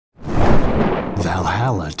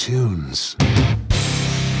Valhalla Toons.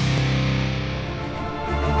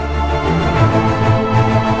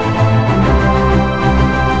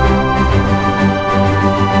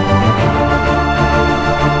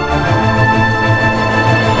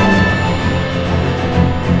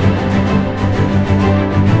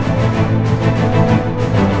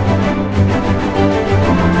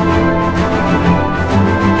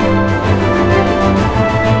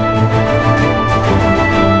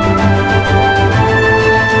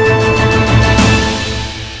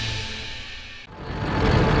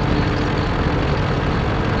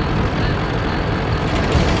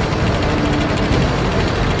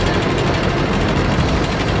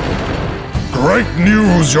 Great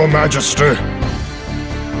news, Your Majesty!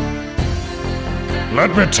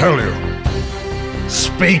 Let me tell you.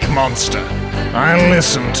 Speak, monster. I'll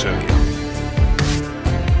listen to you.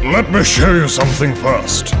 Let me show you something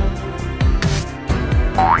first.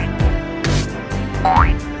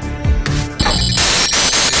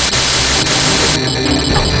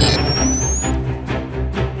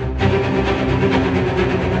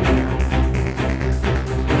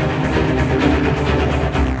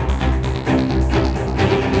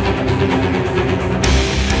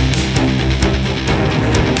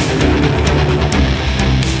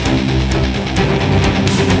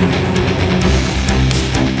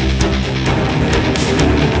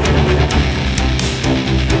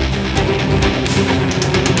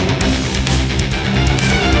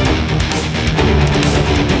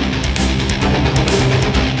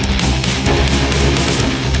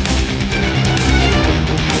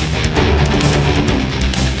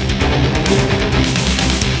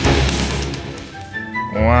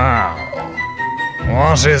 Wow.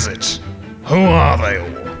 What is it? Who are they all?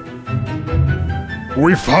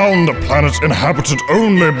 We found a planet inhabited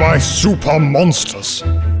only by super monsters.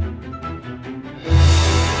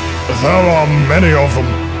 There are many of them,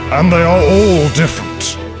 and they are all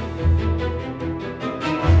different.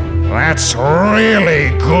 That's really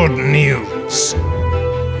good news.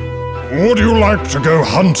 Would you like to go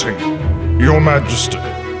hunting, Your Majesty?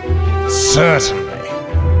 Certainly.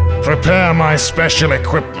 Prepare my special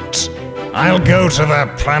equipment. I'll go to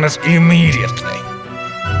that planet immediately.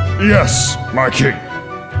 Yes, my king.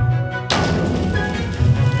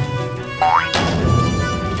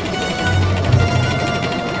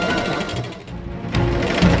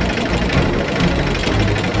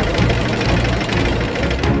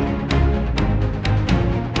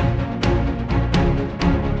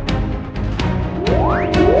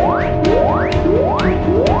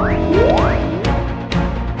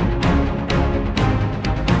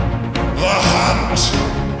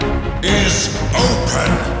 Is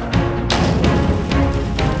open.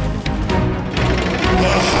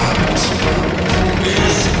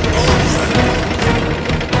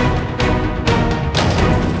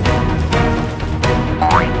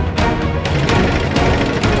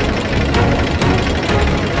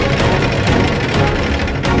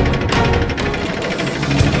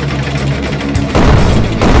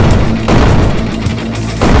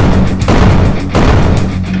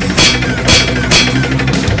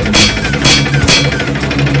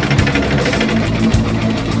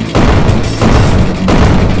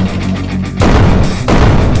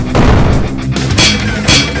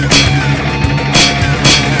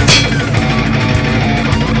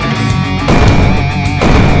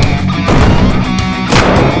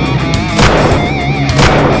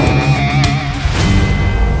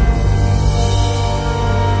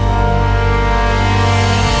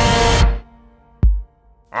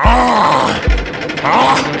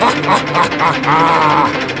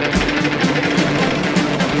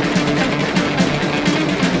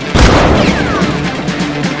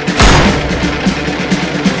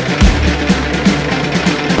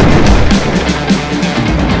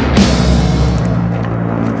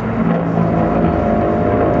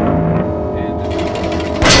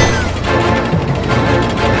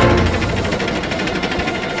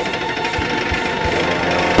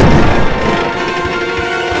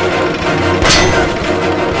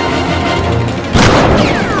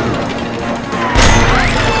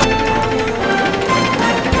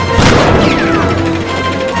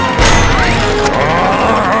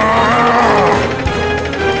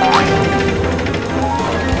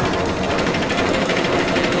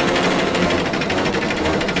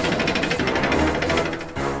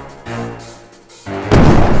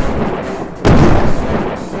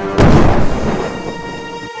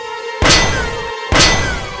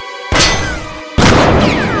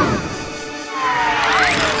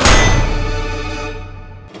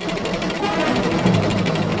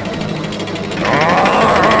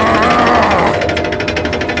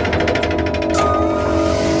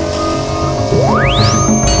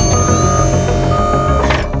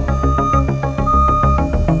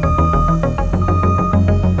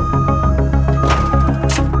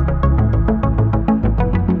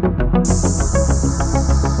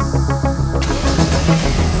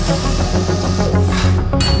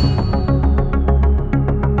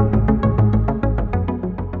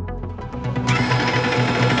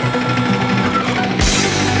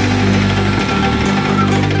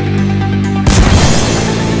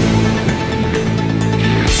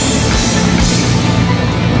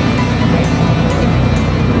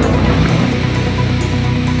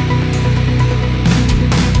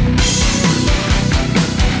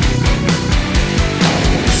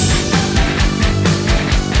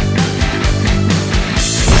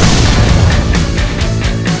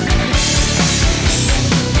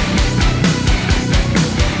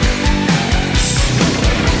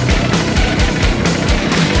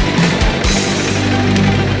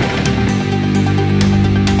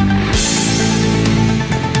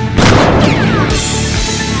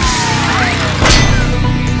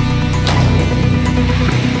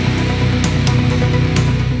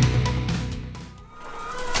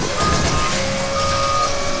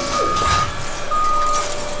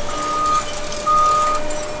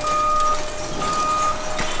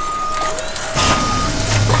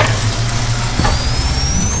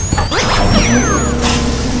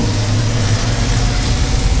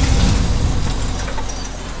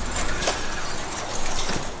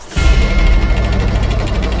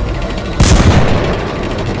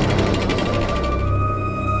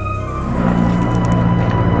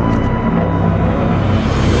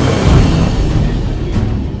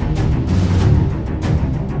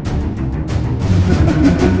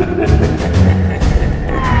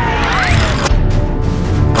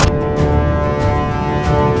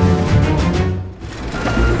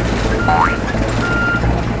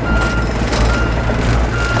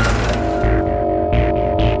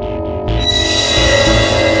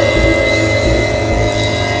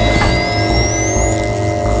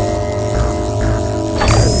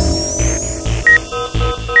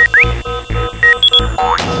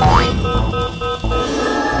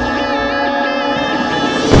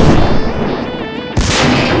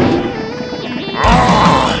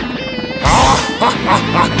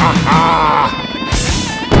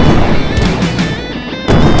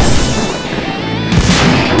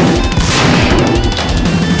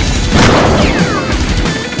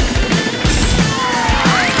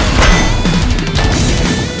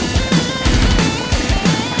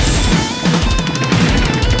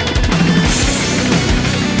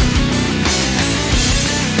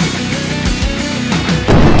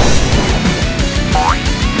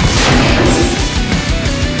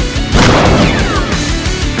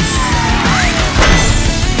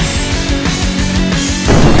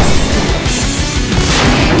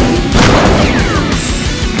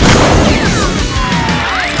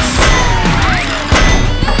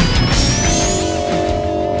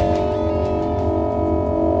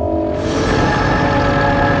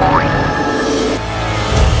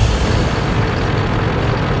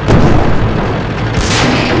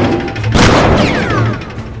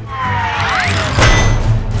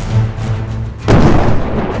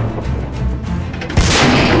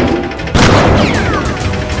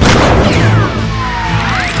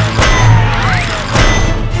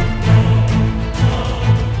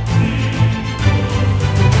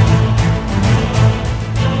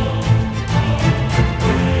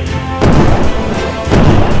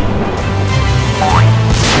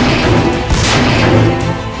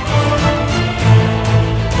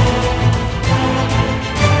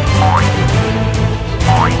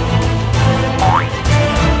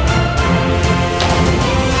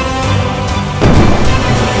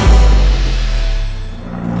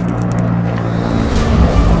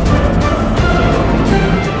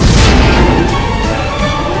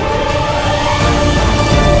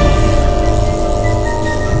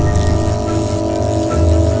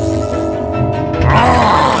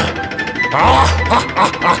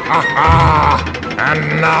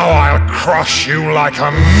 And now I'll crush you like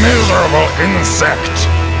a miserable insect!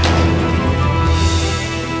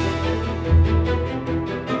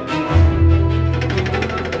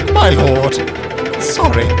 My lord,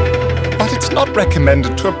 sorry, but it's not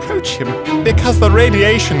recommended to approach him because the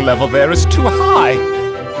radiation level there is too high.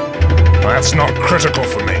 That's not critical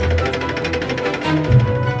for me.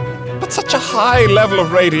 But such a high level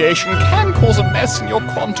of radiation can cause a mess in your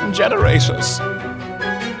quantum generators.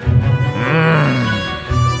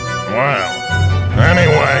 Well,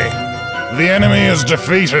 anyway, the enemy is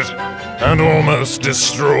defeated and almost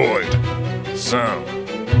destroyed. So,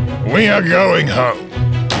 we are going home.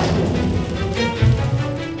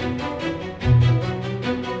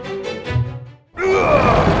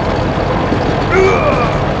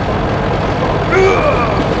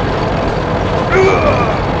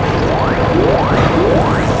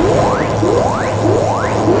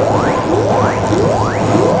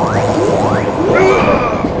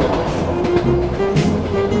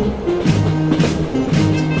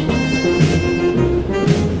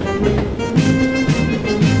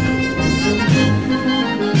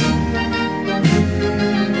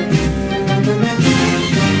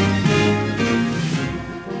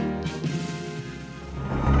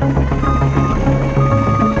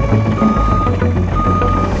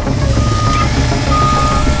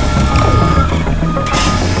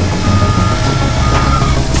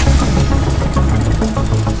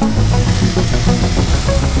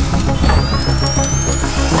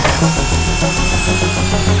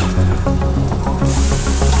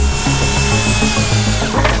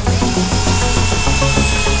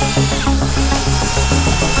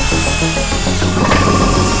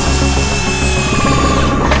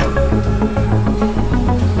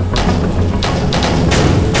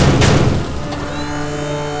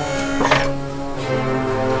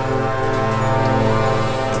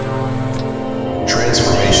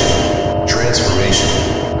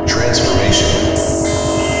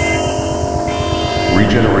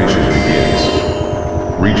 Regeneration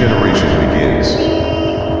begins. Regeneration begins.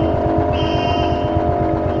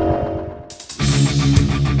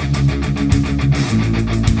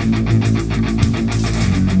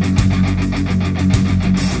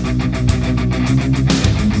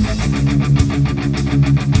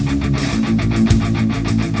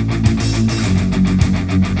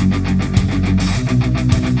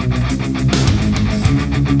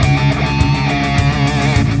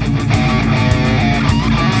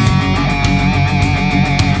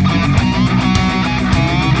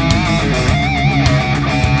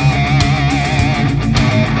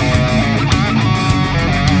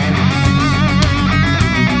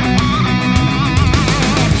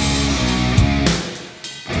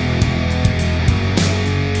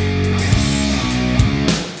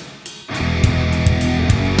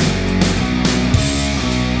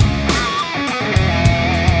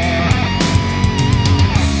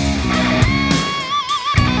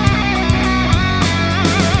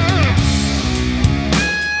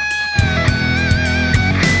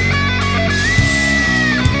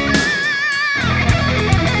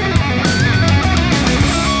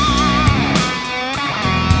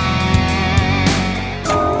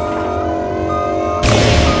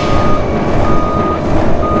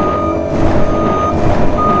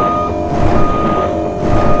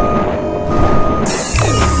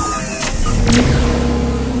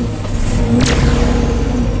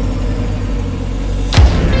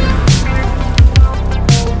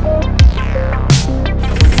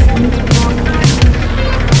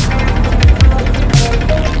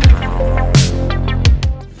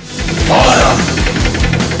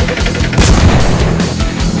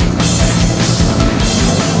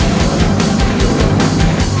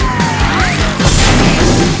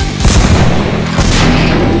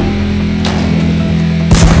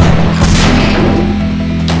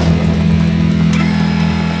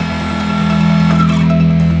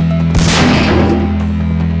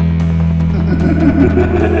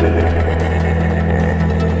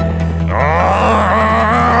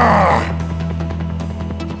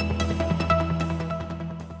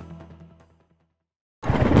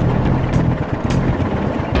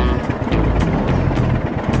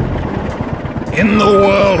 In the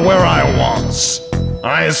world where I was,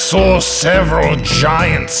 I saw several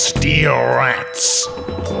giant steel rats.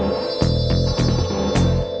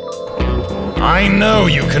 I know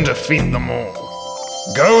you can defeat them all.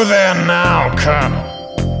 Go there now, Colonel.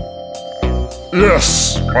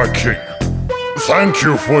 Yes, my king. Thank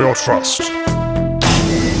you for your trust.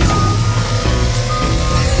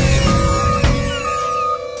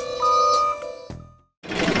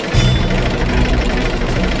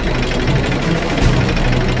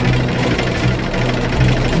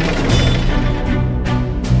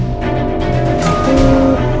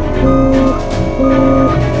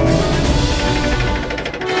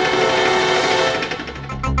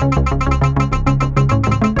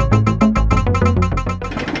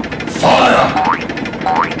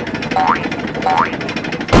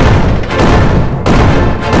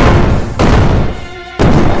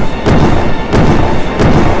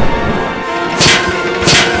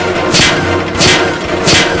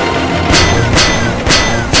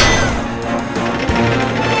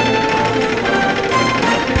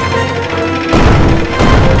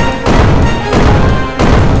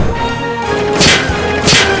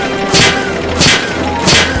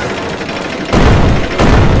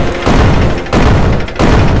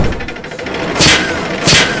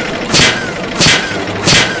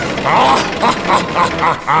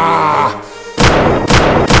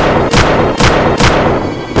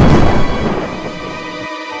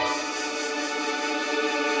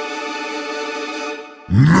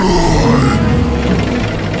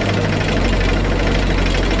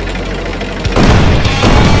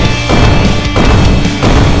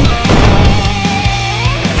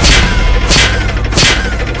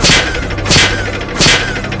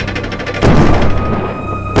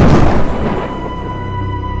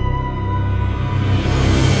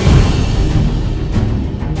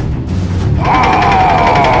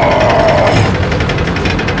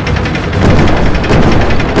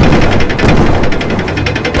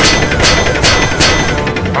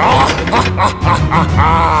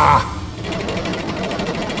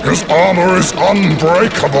 His armor is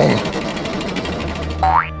unbreakable.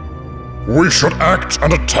 We should act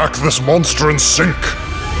and attack this monster in sync.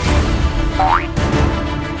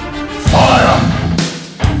 Fire!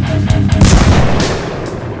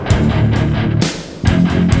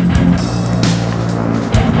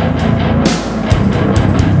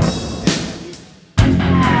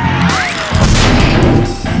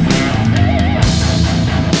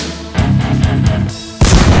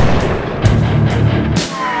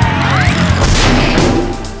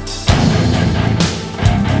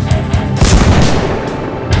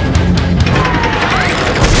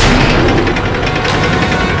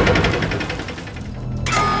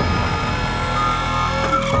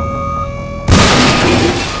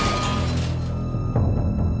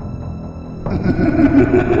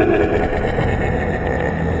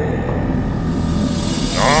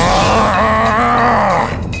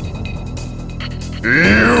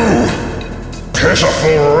 You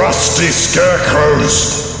pitiful rusty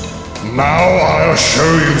scarecrows! Now I'll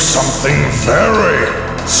show you something very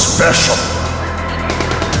special.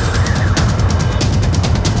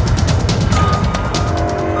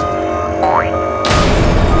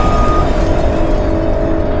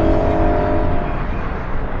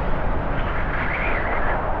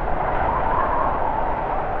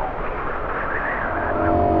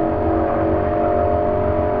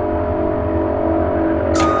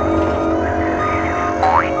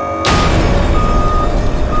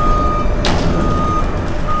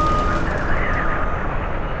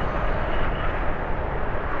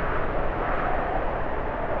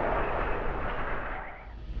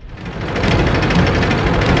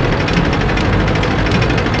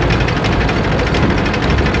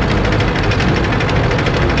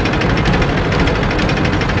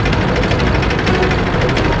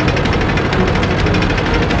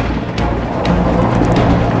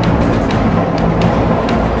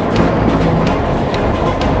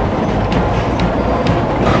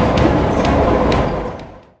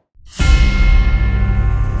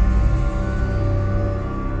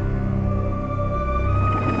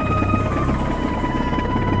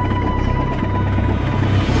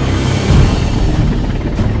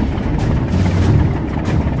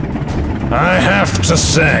 I have to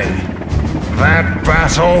say, that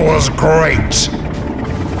battle was great.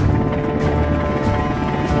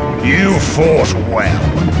 You fought well.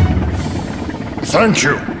 Thank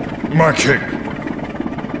you, my king.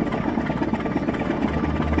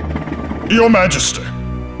 Your Majesty,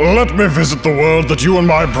 let me visit the world that you and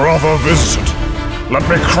my brother visited. Let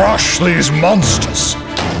me crush these monsters.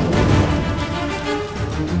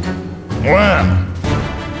 Well,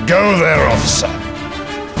 Go there, officer.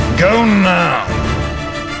 Go now.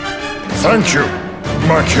 Thank you,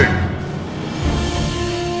 my king.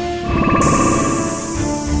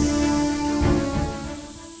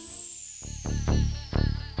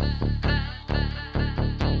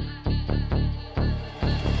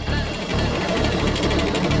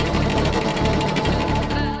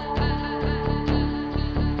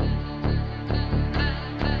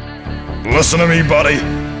 Listen to me, buddy.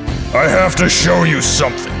 I have to show you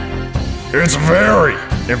something. It's very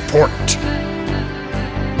important.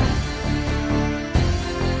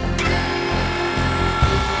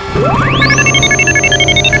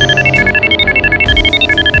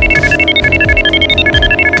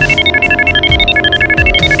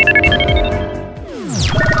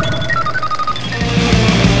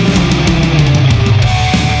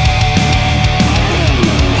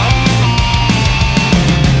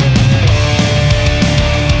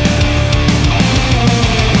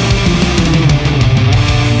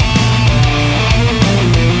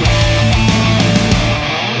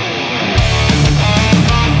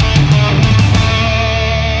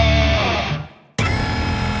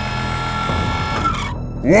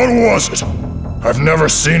 What was it? I've never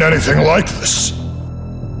seen anything like this.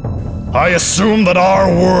 I assume that our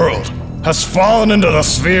world has fallen into the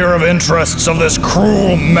sphere of interests of this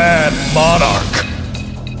cruel, mad monarch.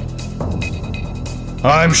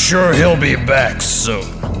 I'm sure he'll be back soon.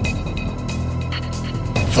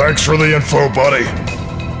 Thanks for the info, buddy.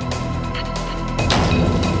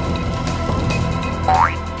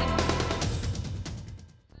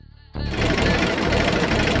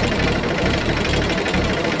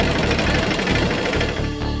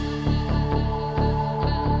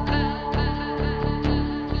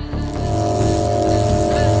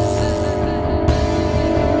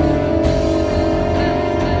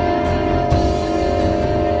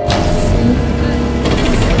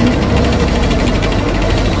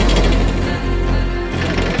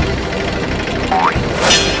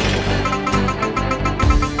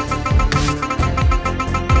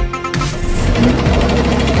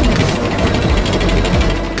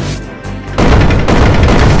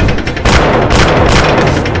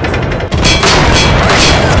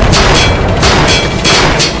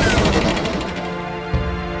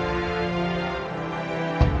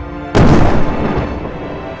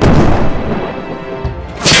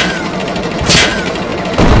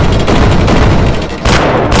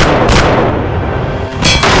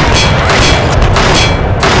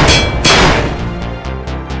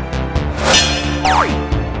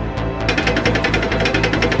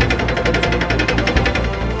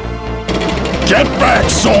 Get back,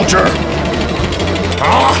 soldier!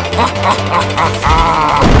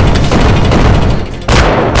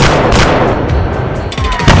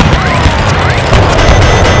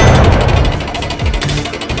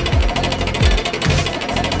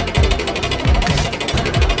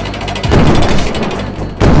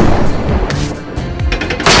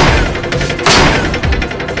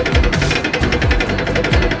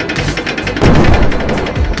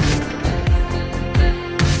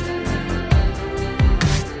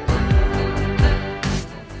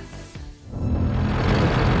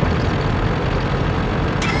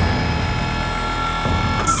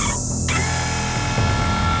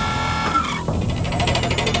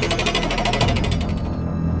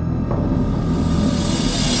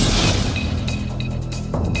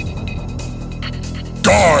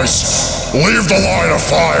 Guys, leave the line of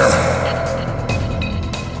fire!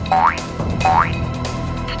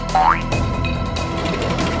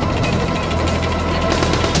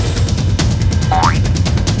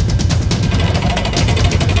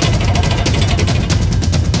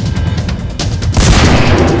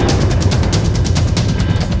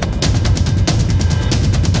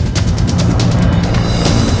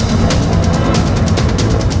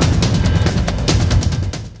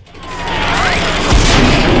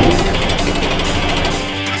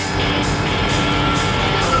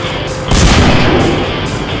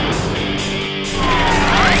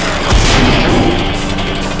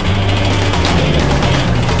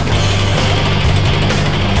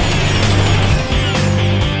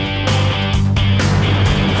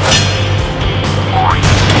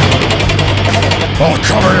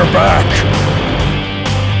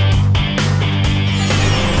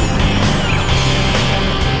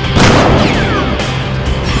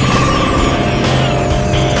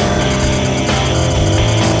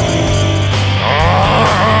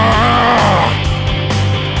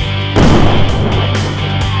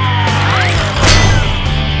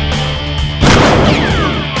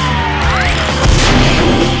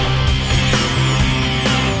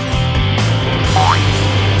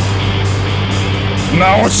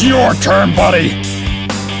 Now it's your turn, buddy!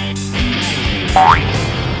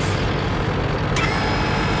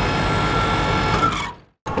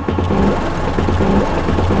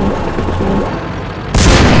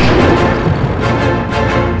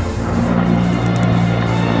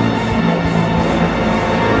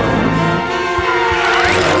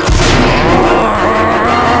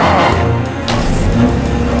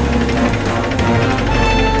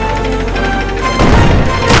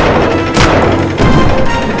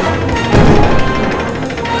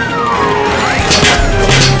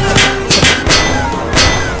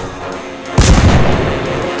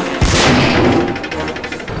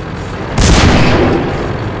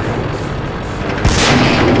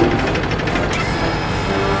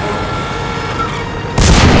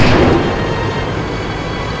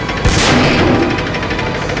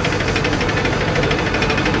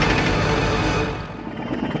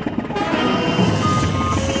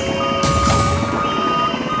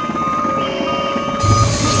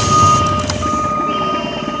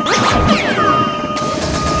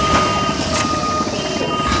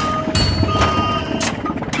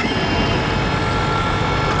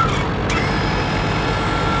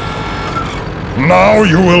 Now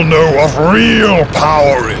you will know what real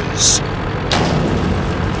power is.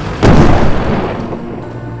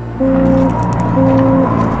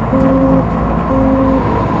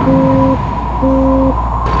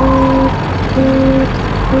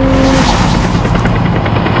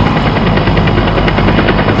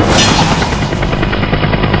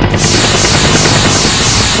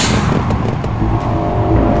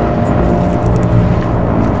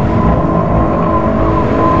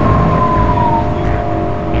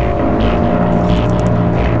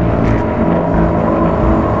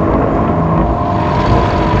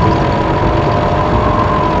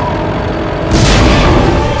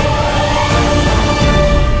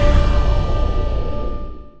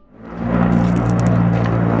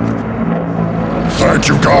 Thank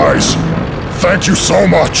you, guys. Thank you so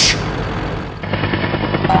much.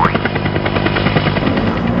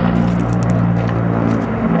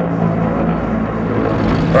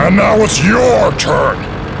 And now it's your turn.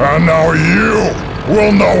 And now you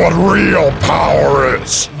will know what real power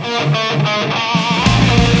is.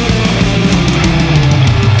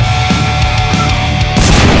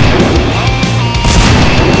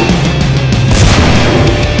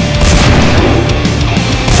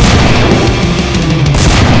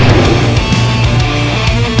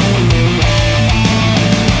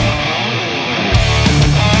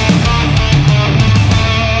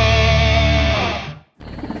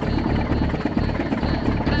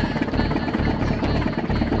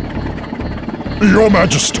 Your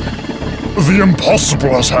Majesty, the impossible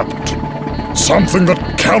has happened. Something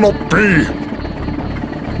that cannot be.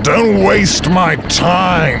 Don't waste my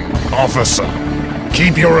time, officer.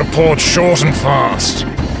 Keep your report short and fast.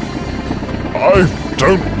 I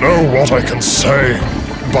don't know what I can say,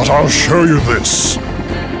 but I'll show you this.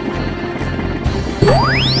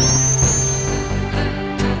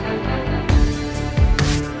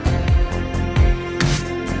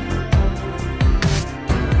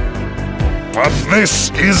 But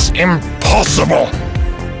this is impossible!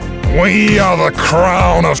 We are the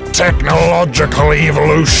crown of technological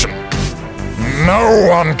evolution. No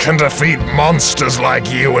one can defeat monsters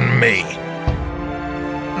like you and me.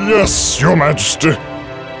 Yes, Your Majesty,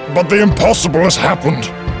 but the impossible has happened.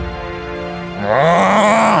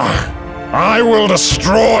 I will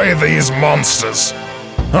destroy these monsters.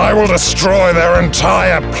 I will destroy their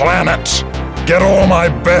entire planet. Get all my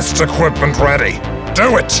best equipment ready.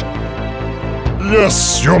 Do it!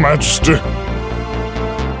 Yes, Your Majesty.